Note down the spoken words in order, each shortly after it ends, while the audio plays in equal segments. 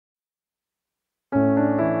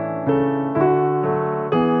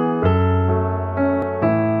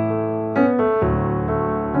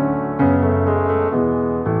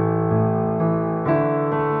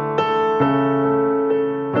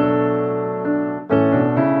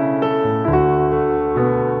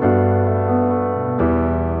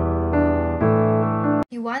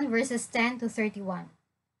verses 10 to 31.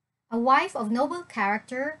 A wife of noble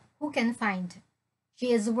character who can find?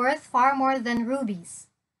 She is worth far more than rubies.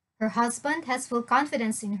 Her husband has full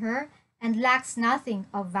confidence in her and lacks nothing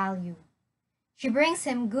of value. She brings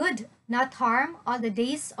him good, not harm, all the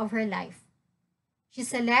days of her life. She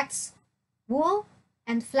selects wool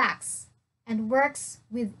and flax and works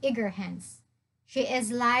with eager hands. She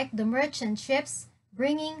is like the merchant ships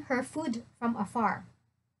bringing her food from afar.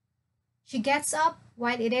 She gets up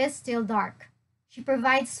while it is still dark. She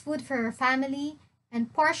provides food for her family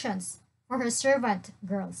and portions for her servant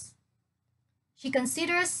girls. She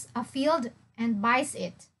considers a field and buys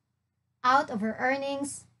it. Out of her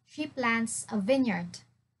earnings, she plants a vineyard.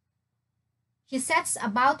 She sets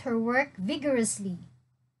about her work vigorously.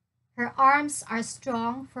 Her arms are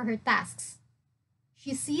strong for her tasks.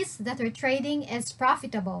 She sees that her trading is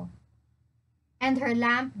profitable, and her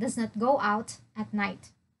lamp does not go out at night.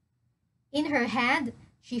 In her hand,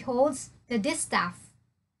 she holds the distaff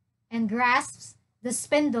and grasps the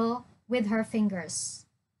spindle with her fingers.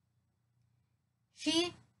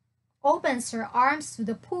 She opens her arms to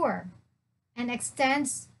the poor and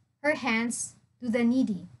extends her hands to the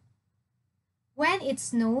needy. When it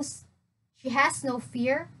snows, she has no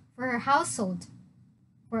fear for her household,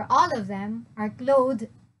 for all of them are clothed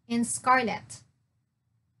in scarlet.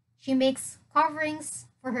 She makes coverings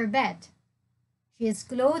for her bed. She is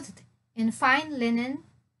clothed in fine linen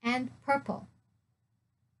and purple.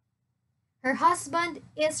 Her husband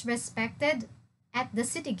is respected at the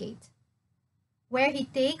city gate, where he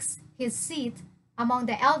takes his seat among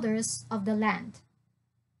the elders of the land.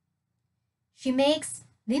 She makes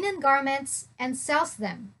linen garments and sells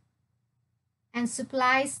them, and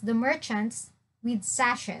supplies the merchants with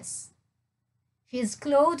sashes. She is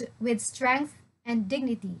clothed with strength and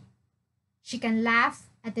dignity. She can laugh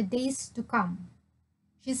at the days to come.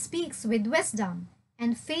 She speaks with wisdom,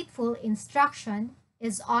 and faithful instruction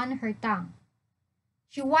is on her tongue.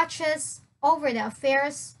 She watches over the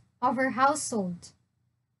affairs of her household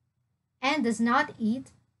and does not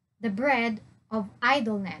eat the bread of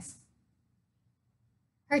idleness.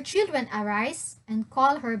 Her children arise and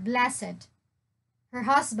call her blessed, her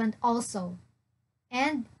husband also,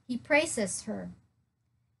 and he praises her.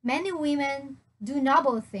 Many women do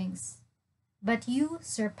noble things, but you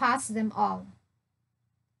surpass them all.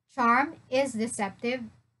 Charm is deceptive,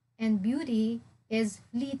 and beauty is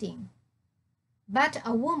fleeting. But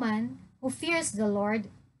a woman who fears the Lord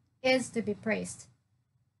is to be praised.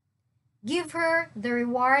 Give her the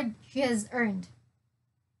reward she has earned,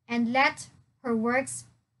 and let her works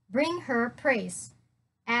bring her praise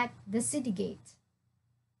at the city gate.